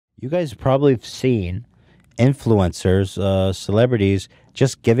You guys probably have seen influencers, celebrities,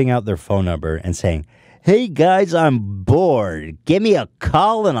 just giving out their phone number and saying, "Hey guys, I'm bored. Give me a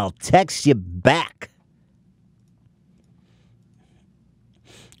call and I'll text you back."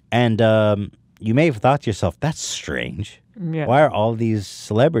 And you may have thought to yourself, that's strange. Yeah. Why are all these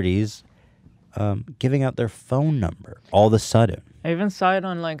celebrities giving out their phone number all of a sudden? I even saw it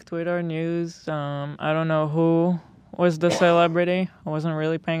on like Twitter news. I don't know who was the celebrity. I wasn't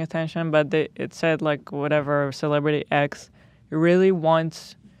really paying attention, but it said like whatever celebrity X really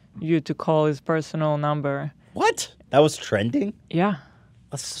wants you to call his personal number. What? That was trending? Yeah.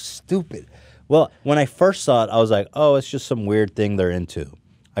 That's so stupid. Well, when I first saw it, I was like, oh, it's just some weird thing they're into.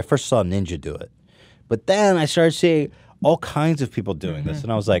 I first saw Ninja do it. But then I started seeing all kinds of people doing this,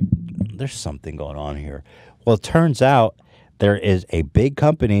 and I was like, there's something going on here. Well, it turns out there is a big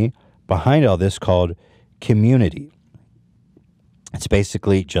company behind all this called Community. It's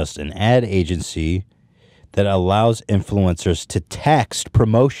basically just an ad agency that allows influencers to text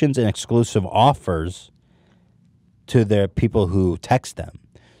promotions and exclusive offers to their people who text them.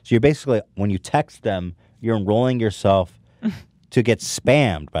 So you're basically, when you text them, you're enrolling yourself to get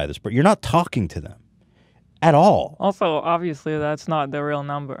spammed by this, but you're not talking to them at all. Also, obviously, that's not the real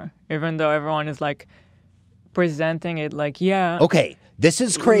number, even though everyone is like presenting it like, yeah. Okay, this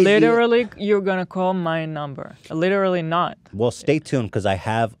is crazy. Literally, you're gonna call my number. Literally not. Well, stay tuned because I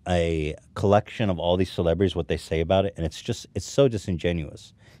have a collection of all these celebrities, what they say about it, and it's so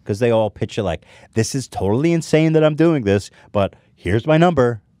disingenuous because they all pitch it like, this is totally insane that I'm doing this, but here's my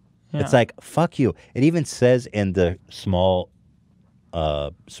number. Yeah. It's like, fuck you. It even says in the small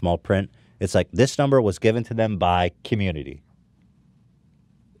print, it's like, this number was given to them by Community.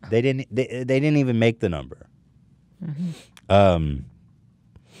 They didn't even make the number.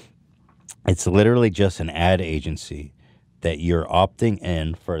 It's literally just an ad agency that you're opting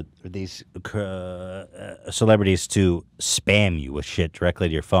in for these celebrities to spam you with shit directly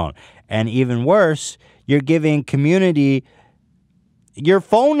to your phone. And even worse, you're giving Community your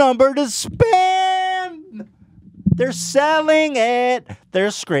phone number to spam. They're selling it.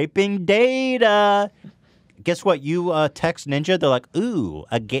 They're scraping data. Guess what? You text Ninja, they're like, ooh,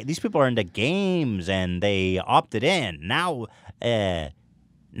 these people are into games and they opted in. Now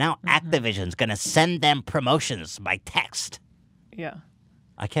Activision's going to send them promotions by text. Yeah.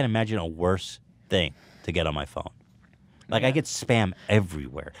 I can't imagine a worse thing to get on my phone. Like, I get spam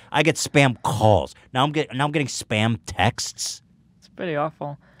everywhere. I get spam calls. Now I'm getting spam texts. It's pretty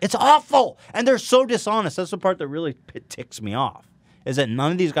awful. It's awful. And they're so dishonest. That's the part that really ticks me off, is that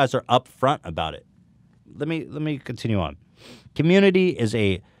none of these guys are upfront about it. Let me continue on. Community is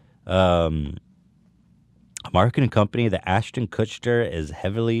a marketing company that Ashton Kutcher is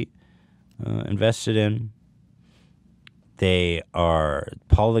heavily invested in. They are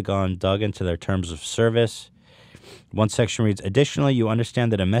Polygon dug into their terms of service. One section reads, additionally, you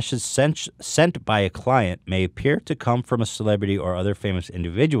understand that a message sent by a client may appear to come from a celebrity or other famous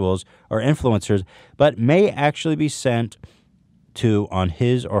individuals or influencers, but may actually be sent to on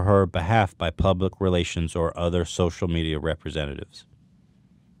his or her behalf by public relations or other social media representatives.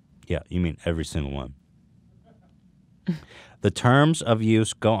 Yeah, you mean every single one. The terms of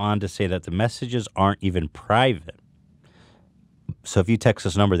use go on to say that the messages aren't even private. So if you text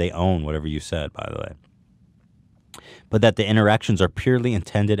this number, they own whatever you said, by the way. But that the interactions are purely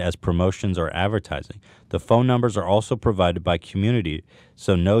intended as promotions or advertising. The phone numbers are also provided by Community,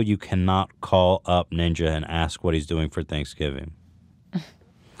 so no, you cannot call up Ninja and ask what he's doing for Thanksgiving.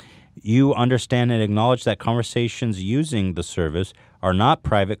 You understand and acknowledge that conversations using the service are not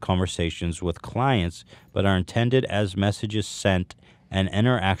private conversations with clients, but are intended as messages sent and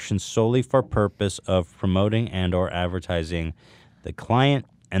interactions solely for purpose of promoting and or advertising the client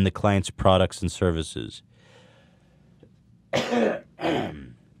and the client's products and services.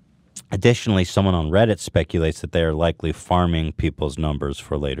 Additionally, someone on Reddit speculates that they are likely farming people's numbers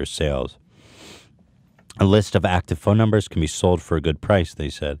for later sales. A list of active phone numbers can be sold for a good price, they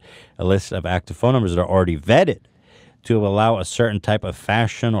said. A list of active phone numbers that are already vetted to allow a certain type of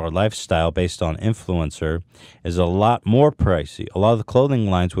fashion or lifestyle based on influencer is a lot more pricey. A lot of the clothing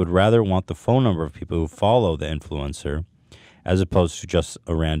lines would rather want the phone number of people who follow the influencer as opposed to just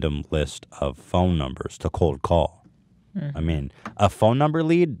a random list of phone numbers to cold call. I mean, a phone number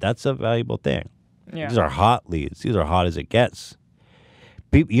lead, that's a valuable thing. Yeah. These are hot leads. These are hot as it gets.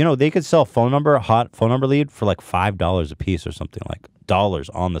 You know, they could sell hot phone number lead for like $5 a piece or something, like dollars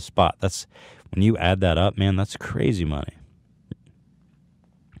on the spot. That's, when you add that up, man, that's crazy money.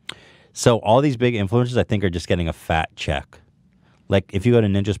 So all these big influencers, I think, are just getting a fat check. Like, if you go to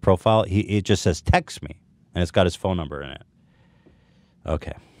Ninja's profile, it just says, text me, and it's got his phone number in it.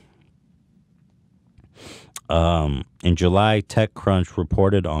 Okay. In July, TechCrunch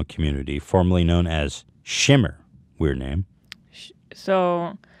reported on Community, formerly known as Shimmer. Weird name.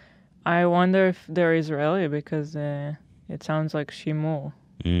 So, I wonder if they're Israeli because it sounds like Shimur.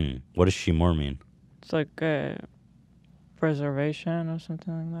 What does Shimur mean? It's like preservation or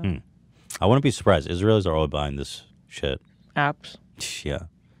something like that. I wouldn't be surprised. Israelis are all buying this shit. Apps. Yeah.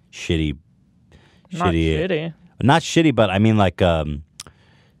 Shitty. Not shitty. Not shitty, but I mean like, not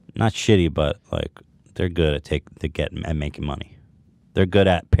shitty, but like they're good at making money. They're good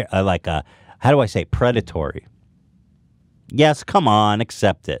at how do I say predatory? Yes, come on,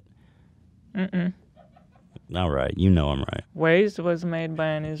 accept it. All right, you know I'm right. Waze was made by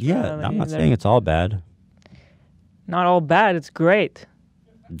an Israeli. Yeah, I'm not saying it's all bad. Not all bad. It's great.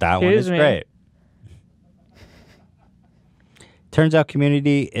 That one is great. Turns out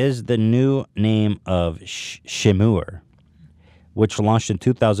Community is the new name of Shimur, which launched in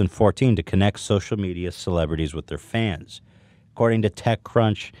 2014 to connect social media celebrities with their fans. According to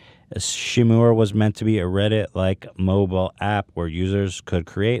TechCrunch, Shimur was meant to be a Reddit-like mobile app where users could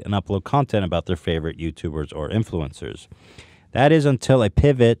create and upload content about their favorite YouTubers or influencers. That is until a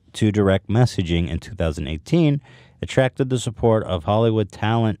pivot to direct messaging in 2018 attracted the support of Hollywood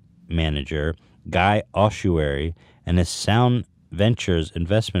talent manager Guy Oshueri and his Sound Ventures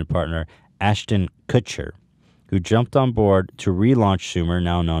investment partner Ashton Kutcher, who jumped on board to relaunch Shimmer,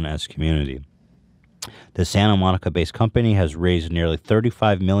 now known as Community. The Santa Monica-based company has raised nearly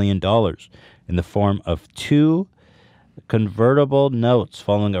 $35 million in the form of 2 convertible notes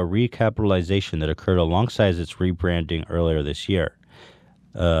following a recapitalization that occurred alongside its rebranding earlier this year.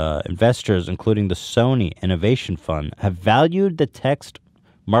 Investors, including the Sony Innovation Fund, have valued the text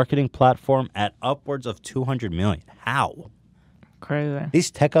marketing platform at upwards of $200 million. How? Crazy.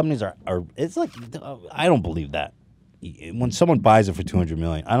 These tech companies are it's like, I don't believe that. When someone buys it for $200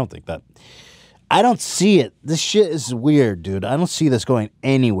 million, I don't think that. I don't see it. This shit is weird, dude. I don't see this going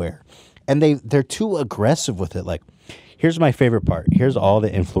anywhere. And they're too aggressive with it. Like, here's my favorite part. Here's all the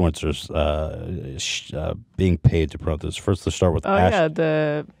influencers being paid to promote this. First, let's start with Ash.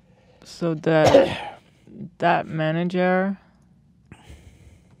 Yeah, that manager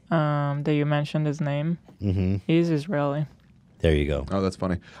that you mentioned his name, he's Israeli. There you go. Oh, that's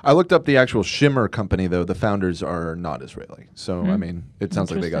funny. I looked up the actual Shimmer company, though. The founders are not Israeli. So, I mean, it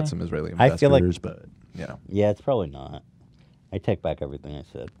sounds like they got some Israeli investors, I feel like, but, yeah. Yeah, it's probably not. I take back everything I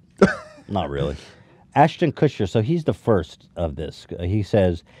said. Not really. Ashton Kutcher, so he's the first of this. He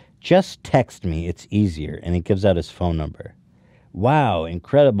says, just text me, it's easier. And he gives out his phone number. Wow,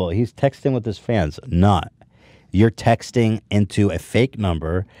 incredible. He's texting with his fans. Not. You're texting into a fake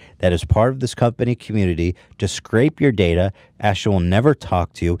number that is part of this company community to scrape your data. Ashton will never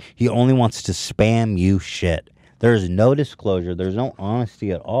talk to you. He only wants to spam you shit. There's no disclosure. There's no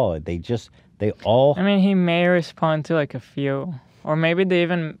honesty at all. They all... I mean, he may respond to like a few. Or maybe they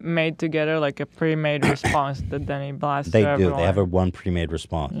even made together like a pre-made response that then he blasts They to do. everyone. They have one pre-made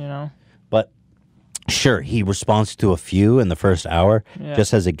response. You know? But sure, he responds to a few in the first hour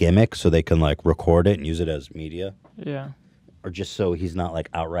just as a gimmick so they can like record it and use it as media. Yeah. Or just so he's not like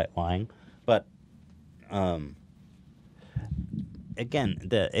outright lying. But again,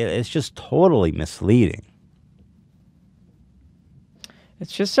 it's just totally misleading.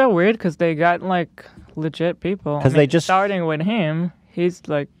 It's just so weird because they got like legit people. Because they just starting with him, he's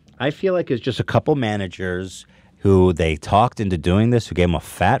like. I feel like it's just a couple managers who they talked into doing this, who gave him a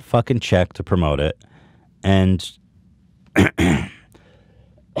fat fucking check to promote it, and and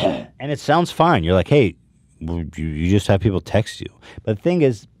it sounds fine. You're like, hey, you just have people text you. But the thing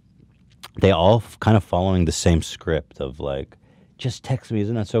is, they all kind of following the same script of like, just text me.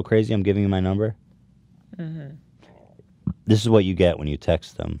 Isn't that so crazy? I'm giving you my number. Mm-hmm. This is what you get when you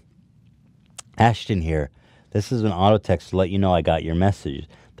text them. Ashton here. This is an auto text to let you know I got your message.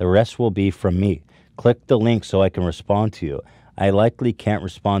 The rest will be from me. Click the link so I can respond to you. I likely can't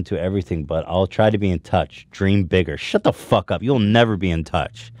respond to everything, but I'll try to be in touch. Dream bigger. Shut the fuck up. You'll never be in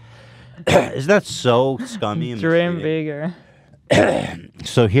touch. Isn't that so scummy? And dream bigger.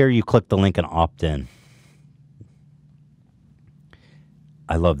 So here you click the link and opt in.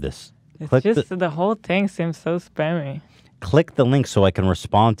 I love this. It's the whole thing seems so spammy. Click the link so I can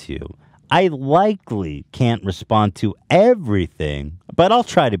respond to you. I likely can't respond to everything, but I'll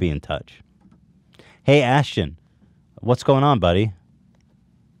try to be in touch. Hey, Ashton, what's going on, buddy?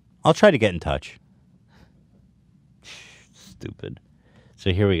 I'll try to get in touch. Stupid.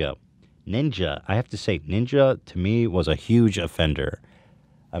 So here we go. Ninja, I have to say, Ninja to me was a huge offender.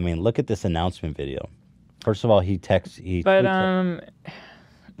 I mean, look at this announcement video. First of all, he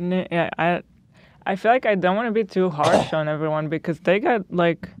yeah, I feel like I don't want to be too harsh on everyone because they got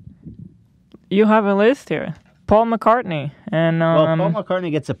like, you have a list here. Paul McCartney, and Well, Paul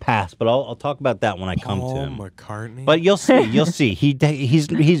McCartney gets a pass, but I'll talk about that when I come to him. Paul McCartney. But you'll see,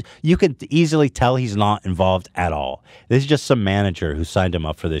 he's you can easily tell he's not involved at all. This is just some manager who signed him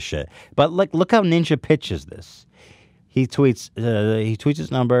up for this shit. But look how Ninja pitches this. He tweets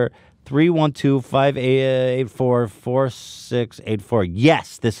his number 312-584-4684.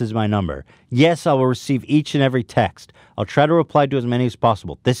 Yes, this is my number. Yes, I will receive each and every text. I'll try to reply to as many as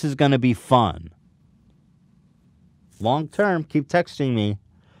possible. This is going to be fun. Long term, keep texting me.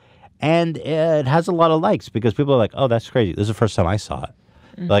 And it has a lot of likes because people are like, oh, that's crazy. This is the first time I saw it.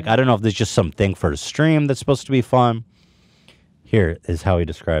 Like, I don't know if there's just something for the stream that's supposed to be fun. Here is how he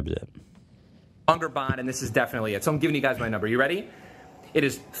describes it. Longer bond, and this is definitely it. So I'm giving you guys my number. You ready? It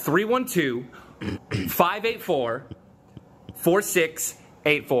is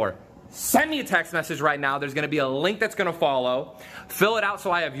 312-584-4684. Send me a text message right now. There's going to be a link that's going to follow. Fill it out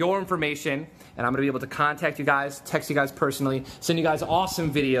so I have your information, and I'm going to be able to contact you guys, text you guys personally, send you guys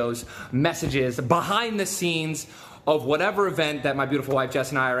awesome videos, messages, behind the scenes of whatever event that my beautiful wife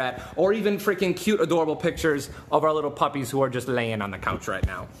Jess and I are at, or even freaking cute, adorable pictures of our little puppies who are just laying on the couch right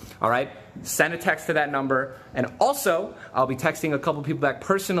now. All right? Send a text to that number. And also, I'll be texting a couple people back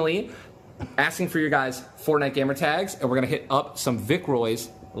personally, asking for your guys' Fortnite gamer tags, and we're going to hit up some Vic Roys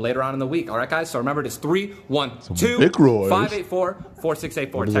later on in the week. All right, guys? So remember, it is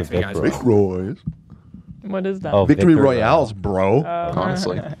 312-584-4684. Text me, guys. Vic Roys. what is that? Oh, Victory Victor, Royales, bro.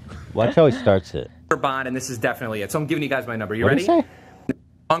 Honestly. Watch how he starts it. Bond, and this is definitely it. So I'm giving you guys my number. You What ready? did he say?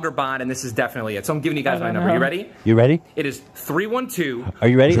 Longer bond, and this is definitely it. So I'm giving you guys my number. You ready? You ready? It is 312. Are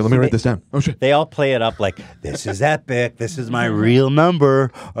you ready? Let me write this down. Oh, shit. They all play it up like, this is epic. This is my real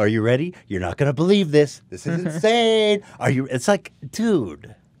number. Are you ready? You're not going to believe this. This is insane. Are you? It's like,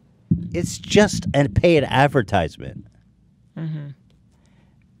 dude, it's just a paid advertisement.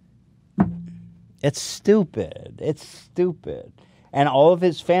 It's stupid. It's stupid. And all of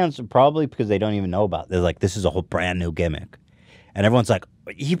his fans are probably, because they don't even know about it, they're like, this is a whole brand new gimmick. And everyone's like,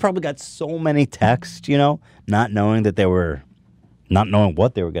 he probably got so many texts, you know, not knowing what they were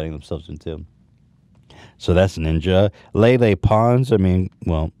getting themselves into. So that's Ninja. Lele Pons, I mean,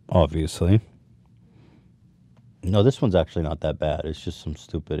 well, obviously. No, this one's actually not that bad. It's just some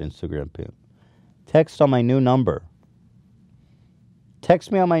stupid Instagram pimp. Text on my new number.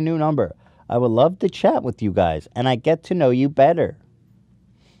 Text me on my new number. I would love to chat with you guys, and I get to know you better.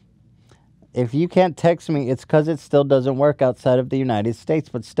 If you can't text me, it's because it still doesn't work outside of the United States,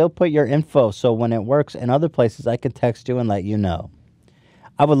 but still put your info so when it works in other places, I can text you and let you know.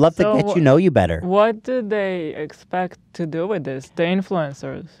 I would love to get you know you better. What did they expect to do with this, the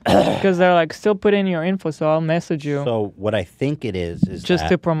influencers? Because they're like, still put in your info, so I'll message you. So what I think it is just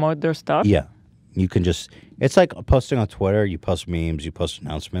to promote their stuff? Yeah. You can just, it's like posting on Twitter. You post memes, you post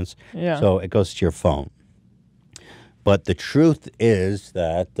announcements. Yeah. So it goes to your phone. But the truth is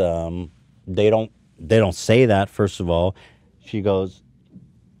that they don't say that, first of all. She goes,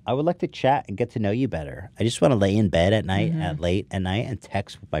 I would like to chat and get to know you better. I just want to lay in bed at night, late at night, and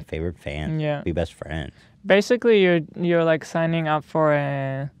text with my favorite fans. Yeah. Be best friends. Basically, you're like signing up for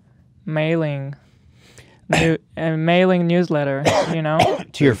a mailing newsletter, you know?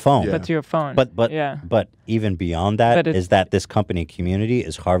 To your phone. But to your phone. But even beyond that But is that this company community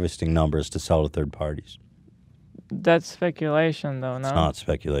is harvesting numbers to sell to third parties. That's speculation, though, no? It's not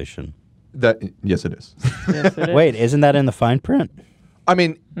speculation. Yes, it is. Yes, it is. Wait, isn't that in the fine print? I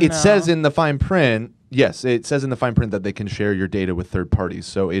mean, it No. says in the fine print, yes, it says in the fine print that they can share your data with third parties.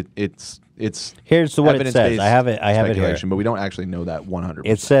 So it's Here's what it says. evidence-based I have it here. speculation, but we don't actually know that 100%.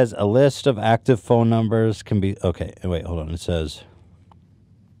 It says a list of active phone numbers can be... Okay, wait, hold on. It says...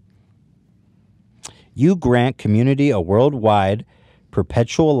 You grant Community a worldwide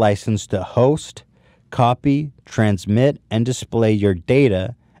perpetual license to host, copy, transmit, and display your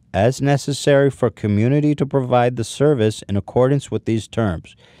data as necessary for Community to provide the service in accordance with these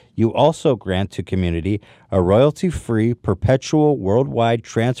terms. You also grant to Community a royalty-free, perpetual, worldwide,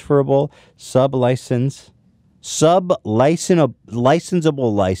 transferable, licensable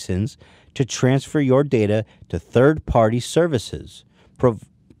license to transfer your data to third-party service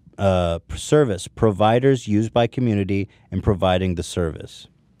providers used by Community in providing the service.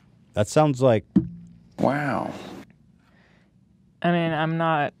 That sounds like... Wow. I mean, I'm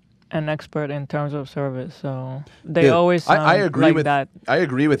not an expert in terms of service, so they always sound I agree like with that. I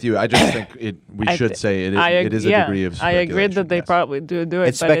agree with you. I just think we should say it is a degree of I speculation. agree that they yes. probably do it,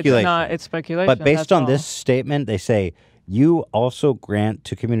 It's but speculation. it's not. It's speculation. But based that's on all. this statement, they say, you also grant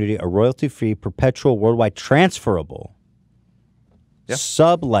to Community a royalty-free, perpetual, worldwide, transferable Yeah.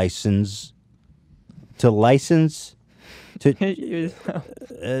 sub-license to license It's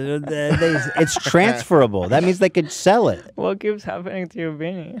transferable. That means they could sell it. What keeps happening to your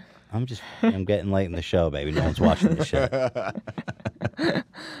beanie? I'm getting late in the show, baby. No one's watching the show.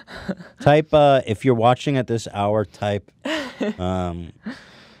 Type, if you're watching at this hour, type,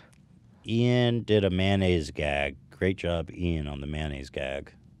 Ian did a mayonnaise gag. Great job, Ian, on the mayonnaise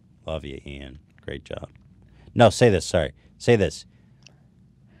gag. Love you, Ian. Great job. No, say this. Sorry. Say this.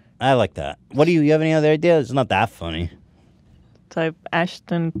 I like that. What do you have any other ideas? It's not that funny. Type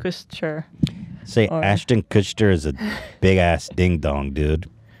Ashton Kutcher. Say Ashton Kutcher is a big-ass ding-dong, dude.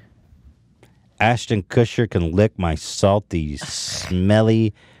 Ashton Kutcher can lick my salty,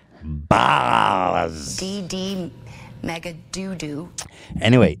 smelly balls. DD mega doo-doo.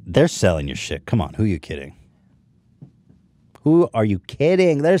 Anyway, they're selling your shit. Come on, who are you kidding? Who are you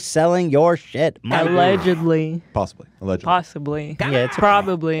kidding? They're selling your shit. Allegedly. Possibly. Allegedly. Possibly. Yeah, it's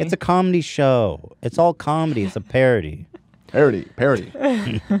probably. It's a comedy show. It's all comedy. It's a parody. Parody.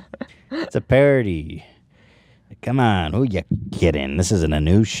 It's a parody. Come on, who you kidding? This isn't a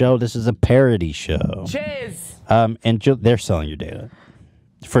news show. This is a parody show. Cheers. And they're selling your data,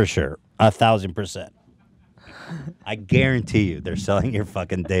 for sure, 1,000%. I guarantee you, they're selling your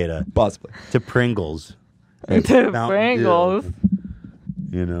fucking data. Possibly. To Pringles. To Mountain Pringles. Dew.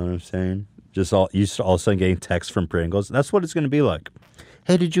 You know what I'm saying? Just all of a sudden getting texts from Pringles. That's what it's going to be like.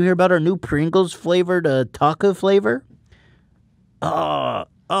 Hey, did you hear about our new Pringles flavored taco flavor?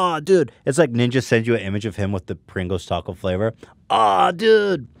 Oh, dude. It's like Ninja sends you an image of him with the Pringles taco flavor. Oh,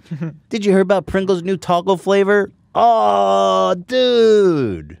 dude. Did you hear about Pringles' new taco flavor? Oh,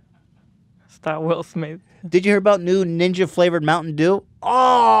 dude. Start Will Smith. Did you hear about new Ninja flavored Mountain Dew?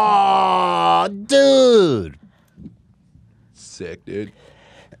 Oh, dude. Sick, dude.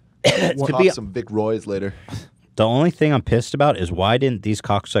 To Pop be some Vic Roy's later. The only thing I'm pissed about is why didn't these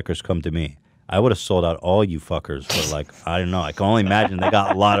cocksuckers come to me? I would have sold out all you fuckers for like, I don't know. I can only imagine they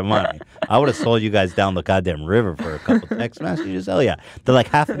got a lot of money. I would have sold you guys down the goddamn river for a couple text messages. Hell yeah. They're like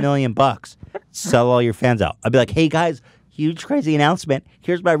 $500,000. Sell all your fans out. I'd be like, hey guys, huge crazy announcement.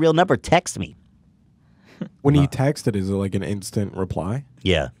 Here's my real number. Text me. When you text it, is it like an instant reply?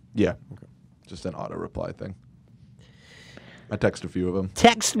 Yeah. Yeah. Okay. Just an auto reply thing. I texted a few of them.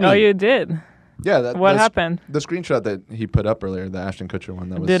 Text me. Oh, you did? Yeah. What happened? The screenshot that he put up earlier, the Ashton Kutcher one.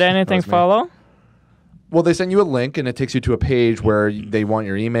 That was. Did anything that was me. follow? Well, they send you a link, and it takes you to a page where they want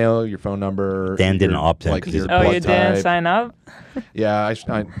your email, your phone number. Dan didn't your, opt in like, 'cause your he's Oh, blood you didn't type. sign up? Yeah, I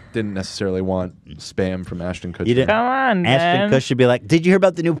didn't necessarily want spam from Ashton Kutcher. You didn't. Come on, Ashton man. Kutcher should be like, did you hear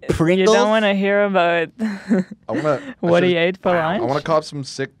about the new You Pringles? don't want to hear about I wanna, what he ate for lunch? I want to cop some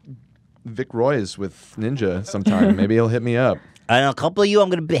sick Vic Roy's with Ninja sometime. Maybe he'll hit me up. And a couple of you I'm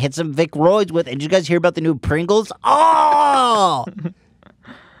going to hit some Vic Roy's with. And did you guys hear about the new Pringles? Oh!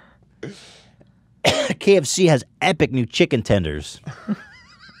 KFC has epic new chicken tenders.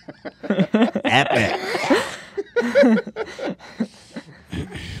 Epic.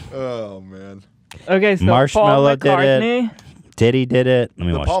 Oh, man. Okay, so Marshmello Paul McCartney. did it. Diddy did it. Let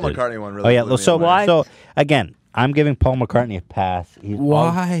me The watch Paul Diddy. McCartney one really Oh, yeah. blew me So, away. so, again, I'm giving Paul McCartney a pass.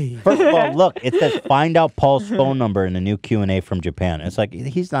 Why? First of all, look, it says find out Paul's phone number in a new Q&A from Japan. It's like,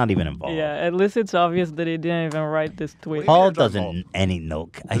 he's not even involved. Yeah, at least it's obvious that he didn't even write this tweet. Paul doesn't any no.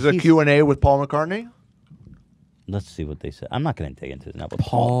 Is it a Q&A with Paul McCartney? Let's see what they said. I'm not going to dig into it now. But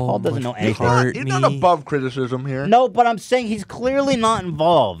Paul doesn't know anything. He's not above criticism here. No, but I'm saying he's clearly not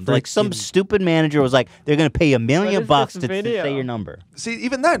involved. Like some stupid manager was like, they're going to pay $1 million bucks to say your number. See,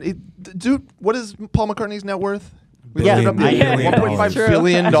 even that, dude, what is Paul McCartney's net worth? We Yeah, looked it up the other day. $1.5 $1.5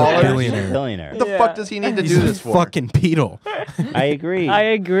 billion. Billionaire. What the fuck does he need to do this for? Fucking Beatle. I agree. I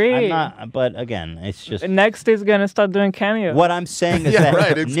agree. I'm not, but again, it's just. Next is gonna start doing cameos. What I'm saying is Yeah, that.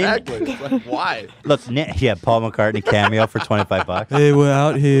 right, exactly. It's like, why? Look, yeah, Paul McCartney cameo for $25. Hey, we're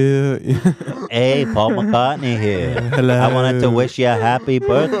out here. Hey, Paul McCartney here. Hello. I wanted to wish you a happy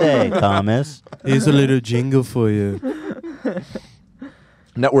birthday, Thomas. Here's a little jingle for you.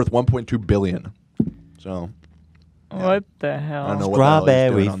 Net worth $1.2 billion. So. What the hell? I don't know what the hell he's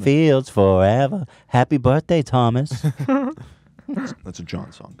Strawberry doing on there. fields forever. Happy birthday, Thomas. That's a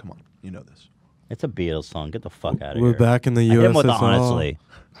John song. Come on, you know this. It's a Beatles song. Get the fuck out of We're here. back in the I hit him with the USSR. honestly.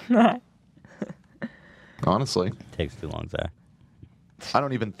 Honestly, Takes too long, Zach. I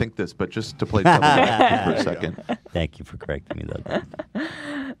don't even think this, but just to play devil's advocate for a second. Thank you for correcting me, though.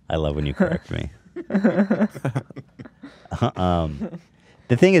 I love when you correct me.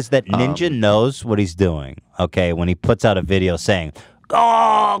 The thing is that Ninja knows what he's doing, okay, when he puts out a video saying,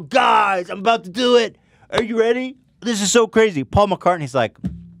 oh, guys, I'm about to do it. Are you ready? This is so crazy. Paul McCartney's like,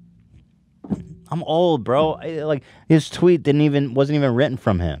 I'm old, bro. Like, his tweet wasn't even written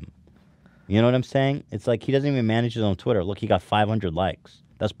from him. You know what I'm saying? It's like he doesn't even manage his own Twitter. Look, he got 500 likes.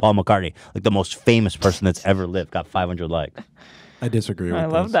 That's Paul McCartney, like the most famous person that's ever lived, got 500 likes. I disagree with I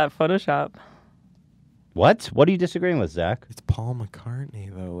love that Photoshop. What? What are you disagreeing with, Zach? It's Paul McCartney,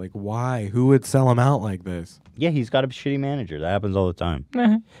 though. Like, why? Who would sell him out like this? Yeah, he's got a shitty manager. That happens all the time.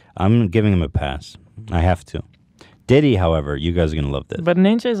 I'm giving him a pass. I have to. Diddy, however, you guys are going to love this. But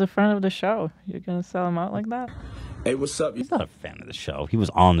Ninja is a friend of the show. You're going to sell him out like that? Hey, what's up? He's not a fan of the show. He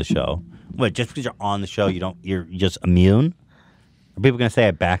was on the show. Wait, just because you're on the show, you're just immune? Are people going to say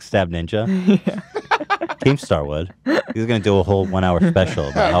I backstabbed Ninja? Yeah. Keemstar would. He's going to do a whole 1 hour special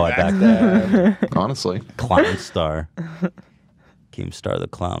about how I backstabbed. Honestly. Clown Star. Keemstar the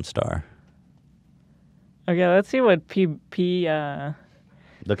Clown Star. Okay, let's see what Looking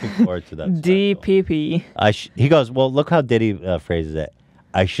forward to that. DPP. He goes, well, look how Diddy phrases it.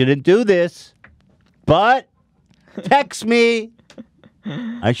 I shouldn't do this, but text me.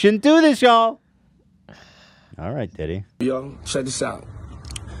 I shouldn't do this, y'all. All right, Diddy. Yo, check this out.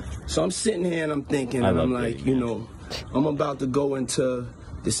 So I'm sitting here and I'm thinking, and I'm like, Diddy, you know, I'm about to go into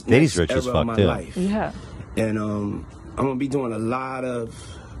this Diddy's next rich as era fuck, of my too. life. Yeah. And I'm gonna be doing a lot of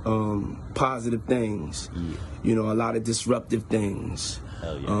positive things. Yeah. You know, a lot of disruptive things.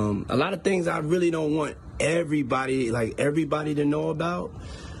 Hell yeah. A lot of things I really don't want everybody to know about.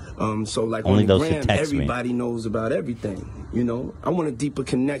 So like only on the those who gram, text everybody knows about everything. You know, I want a deeper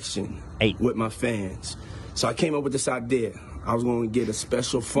connection with my fans. So I came up with this idea. I was going to get a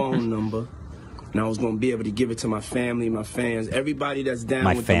special phone number, and I was going to be able to give it to my family, my fans, everybody that's down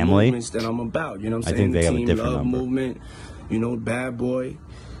with the movements that I'm about. You know what I'm saying? I think they have a Team different Love number. movement, you know, Bad Boy,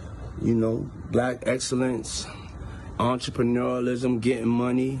 you know, Black Excellence, entrepreneurialism, getting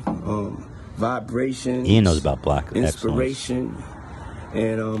money, vibration. Ian knows about Black inspiration.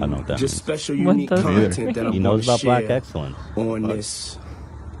 And I know what that just means. special, unique content that I'm He knows going about to Black share Excellence.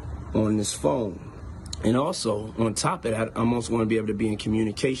 on this phone. And also, on top of that, I'm also going to be able to be in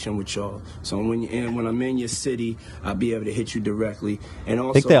communication with y'all. So when I'm in your city, I'll be able to hit you directly. And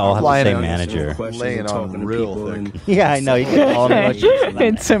also, I think they all have the I'll same answer manager. questions Laying and on talking to real people thick. and- Yeah, I know. You get all the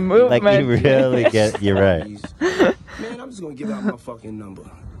It's a movement. Like, you really get... You're right. Man, I'm just going to give out my fucking number.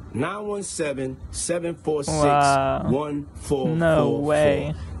 917-746-1444. No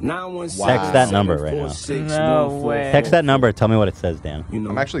way. 917 Text that number right now. No way. Text that number. Tell me what it says, Dan. You know,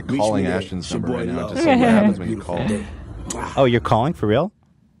 I'm actually reach calling me there. Ashton's It's your number boy right now Love. to see what happens when you call. Beautiful day. Oh, you're calling for real?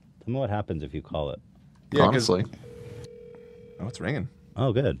 Tell me what happens if you call it. Yeah, honestly. Oh, it's ringing.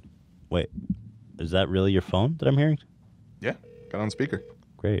 Oh, good. Wait. Is that really your phone that I'm hearing? Yeah, got on speaker.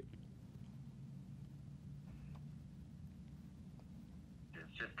 Great.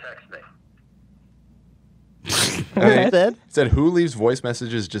 Just text me. What It said, who leaves voice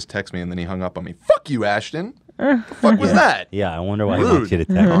messages, just text me, and then he hung up on me. Fuck you, Ashton. The fuck was that? Yeah, I wonder why he Rude. wants you to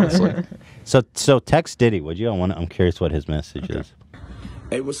text. Honestly. So text Diddy, would you? I'm curious what his message is.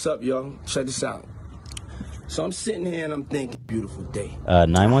 Hey, what's up, y'all? Check this out. So I'm sitting here and I'm thinking, beautiful day.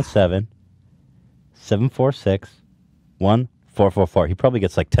 917-746-1444. He probably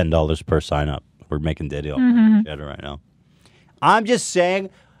gets like $10 per sign up. We're making Diddy all cheddar right now. I'm just saying,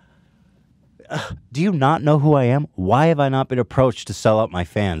 do you not know who I am? Why have I not been approached to sell out my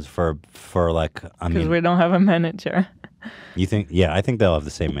fans for like, I Because mean, we don't have a manager. you think, yeah, I think they'll have the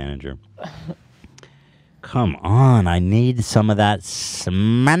same manager. Come on, I need some of that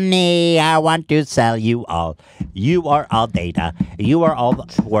money. I want to sell you all. You are all data. You are all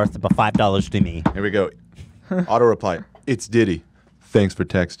worth about $5 to me. Here we go. Auto reply. It's Diddy. Thanks for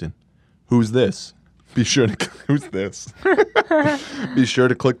texting. Who's this? Be sure to who's this? Be sure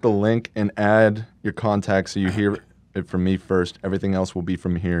to click the link and add your contact so you hear it from me first. Everything else will be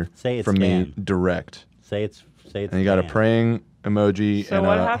from here. Say it's from me Dan. direct. Say it's. And you got a Dan. praying emoji So and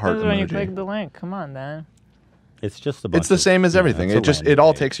what a heart happens when you emoji. click the link? Come on, Dan. It's just a bunch It's the same as everything. it's a It just landing it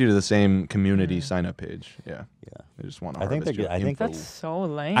all page. takes you to the same community sign up page. Yeah. Yeah. They just want to I think harvest they're your good. I think info. That's so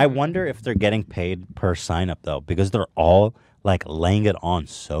lame. I wonder if they're getting paid per sign up though, because they're all like laying it on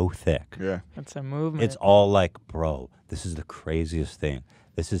so thick. Yeah. It's a movement. It's all like, bro, this is the craziest thing.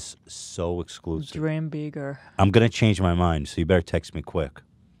 This is so exclusive. Dream bigger. I'm gonna change my mind, so you better text me quick.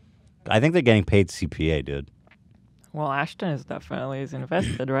 I think they're getting paid CPA, dude. Well, Ashton is definitely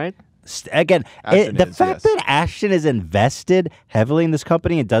invested, right? Again, Ashton the is, fact yes. that Ashton is invested heavily in this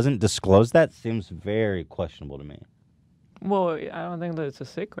company and doesn't disclose that seems very questionable to me. Well, I don't think that it's a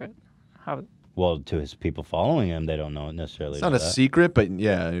secret. How? Well, to his people following him, they don't know it necessarily. It's not a that. secret, but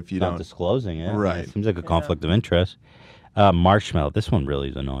yeah, if you Not don't disclosing it. Right. It seems like a conflict of interest. Marshmallow. This one really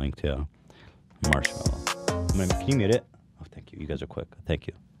is annoying too. Marshmallow. Can you mute it? Oh, thank you. You guys are quick. Thank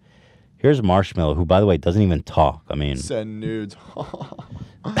you. Here's Marshmallow, who, by the way, doesn't even talk. I mean, Send nudes.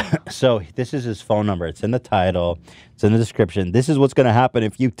 so this is his phone number. It's in the title. It's in the description. This is what's going to happen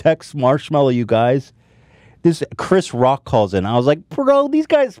if you text Marshmallow, you guys. This Chris Rock calls in. I was like, bro, these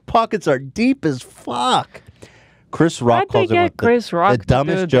guys' pockets are deep as fuck. Chris Rock calls in with the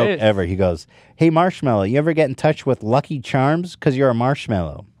dumbest joke ever. He goes, hey, Marshmallow, you ever get in touch with Lucky Charms? Because you're a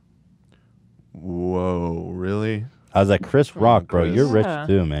marshmallow. Whoa, really? I was like, Chris Rock, bro, Chris. you're rich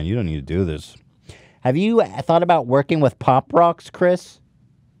too, man. You don't need to do this. Have you thought about working with Pop Rocks, Chris?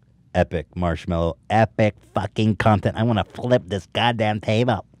 Epic, Marshmallow. Epic fucking content. I want to flip this goddamn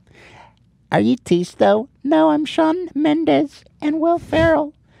table. Are you Tisto? No, I'm Shawn Mendes and Will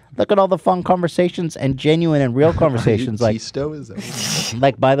Ferrell. Look at all the fun conversations and genuine and real conversations. Like Tisto, is that?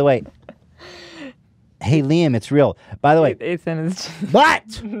 Like, by the way, hey Liam, it's real. By the way, Ethan is. What?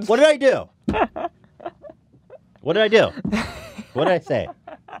 What did I do? What did I do? What did I say?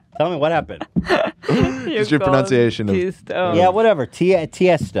 Tell me what happened. It's your pronunciation of Tisto. Yeah, whatever.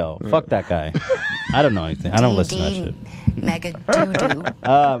 Tiesto. Fuck that guy. I don't know anything. I don't listen to that shit. Mega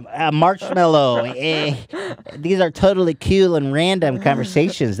doo-doo. Marshmallow. These are totally cool and random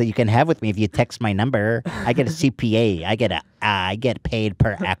conversations that you can have with me if you text my number. I get a CPA. I get paid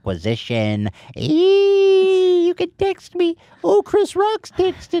per acquisition. You can text me. Oh, Chris Rock's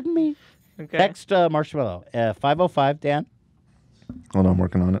texted me. Okay. Text Marshmallow. 505, Dan. Hold on, I'm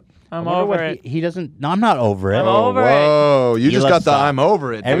working on it. I'm over it. He doesn't. No, I'm not over it. I'm over it. Whoa, you He just loves got the that. I'm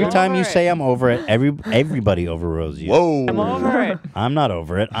over it. Every dude. time you over it. say I'm over it, everybody overrules you. Whoa. I'm over it. I'm not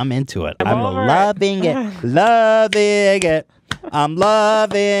over it. I'm into it. I'm I'm over it. loving it. Loving it. I'm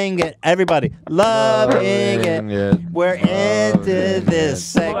loving it. Everybody, loving it. We're into this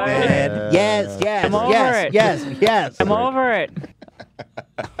segment. Yes, yes, I'm over yes, it. yes, yes. I'm over it.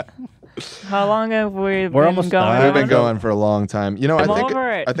 How long have we been almost going? done. We've been going for a long time. You know, I'm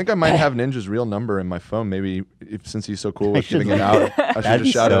over it. I think I might have Ninja's real number in my phone. Maybe since he's so cool with should giving it out, I should That'd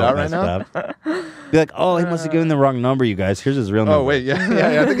be just shout it so out right messed now. up. Be like, oh, he must have given the wrong number, you guys. Here's his real number. Oh wait,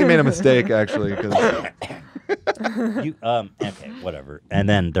 yeah. I think he made a mistake actually. 'Cause Okay, whatever. And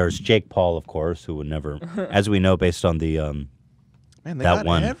then there's Jake Paul, of course, who would never, as we know, based on the man, they that got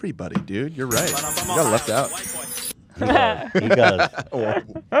one. everybody, dude. You're right. You got left out. He goes,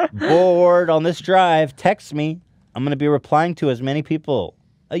 bored on this drive, text me. I'm going to be replying to as many people.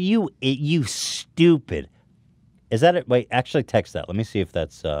 You stupid. Is that it? Wait, actually text that. Let me see if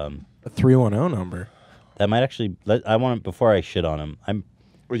that's A 310 number. that might actually I want to, before I shit on him.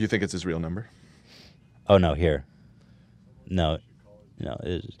 Well, you think it's his real number? Oh no, here. No.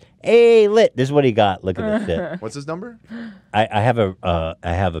 Hey, lit. This is what he got. Look at this shit. What's his number? I have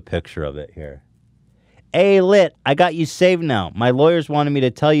a picture of it here. Hey, lit. I got you saved now. My lawyers wanted me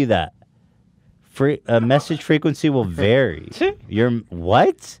to tell you that. Message frequency will vary. Your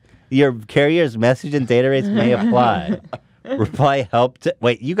what? Your carrier's message and data rates may apply. Reply help to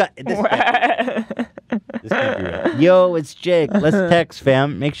wait. You got this. This can't be real. Yo, it's Jake. Let's text,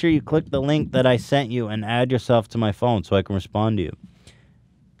 fam. Make sure you click the link that I sent you and add yourself to my phone so I can respond to you.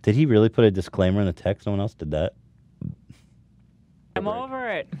 Did he really put a disclaimer in the text? No one else did that. I'm over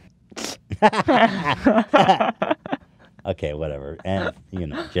it. Okay, whatever. And,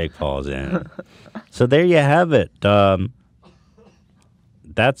 Jake Paul's in. So there you have it.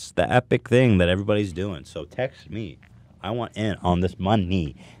 That's the epic thing that everybody's doing. So text me. I want in on this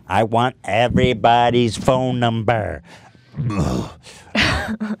money. I want everybody's phone number.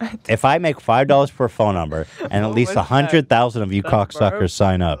 If I make $5 per phone number and at least 100,000 of you cocksuckers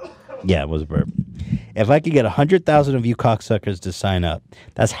sign up. Yeah, it was a burp. If I could get 100,000 of you cocksuckers to sign up,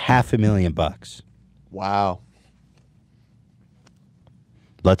 that's $500,000. Wow.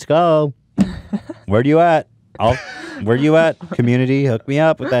 Let's go. Where you at? Where you at? Community, hook me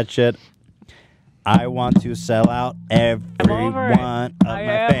up with that shit. I want to sell out every one of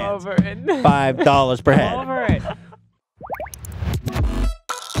my fans. over it. $5 per head. I'm over it.